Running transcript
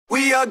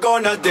We are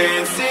gonna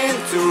dance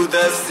into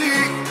the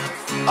sea.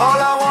 All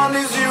I want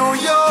is you,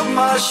 you're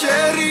my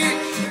cherie.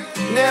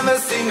 Never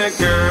seen a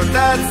girl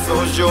that's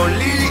so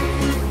jolie.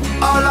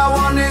 All I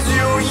want is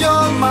you,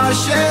 you're my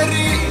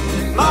cherie,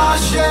 my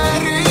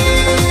cherie.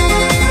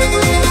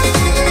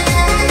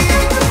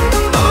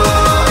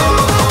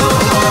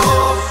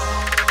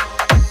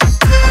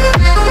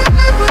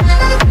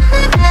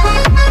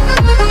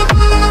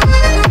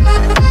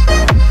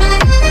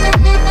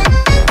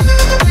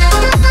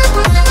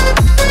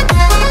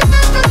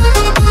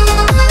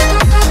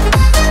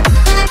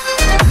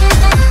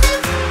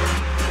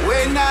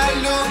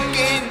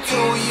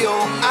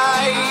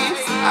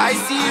 I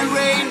see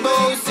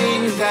rainbows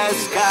in the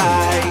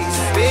skies.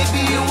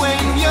 Baby,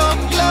 when you're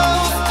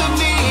close to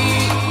me,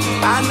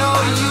 I know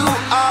you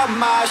are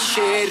my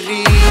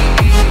cherie.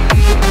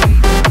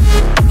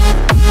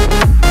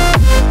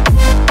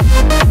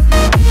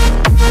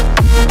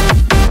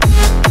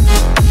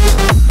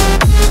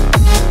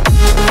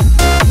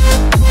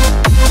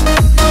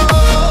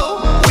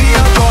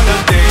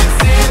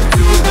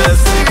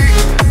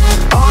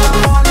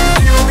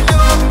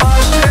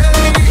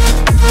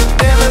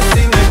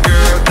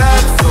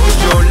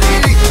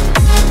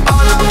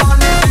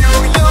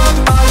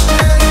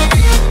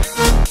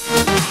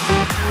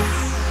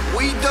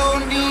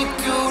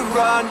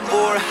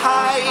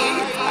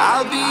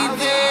 I'll be